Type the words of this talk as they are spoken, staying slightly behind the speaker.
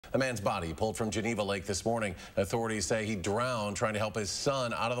A man's body pulled from Geneva Lake this morning. Authorities say he drowned trying to help his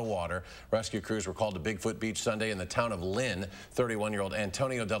son out of the water. Rescue crews were called to Bigfoot Beach Sunday in the town of Lynn. 31-year-old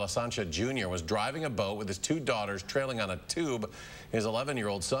Antonio de la Sancha Jr. was driving a boat with his two daughters trailing on a tube. His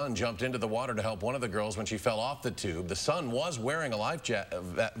 11-year-old son jumped into the water to help one of the girls when she fell off the tube. The son was wearing a life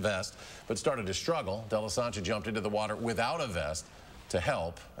vest but started to struggle. De la Sancha jumped into the water without a vest to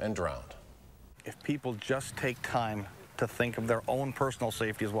help and drowned. If people just take time to think of their own personal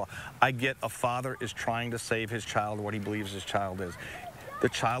safety as well. I get a father is trying to save his child, what he believes his child is. The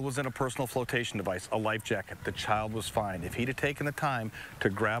child was in a personal flotation device, a life jacket. The child was fine. If he'd have taken the time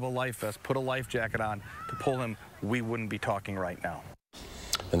to grab a life vest, put a life jacket on, to pull him, we wouldn't be talking right now.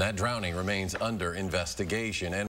 And that drowning remains under investigation.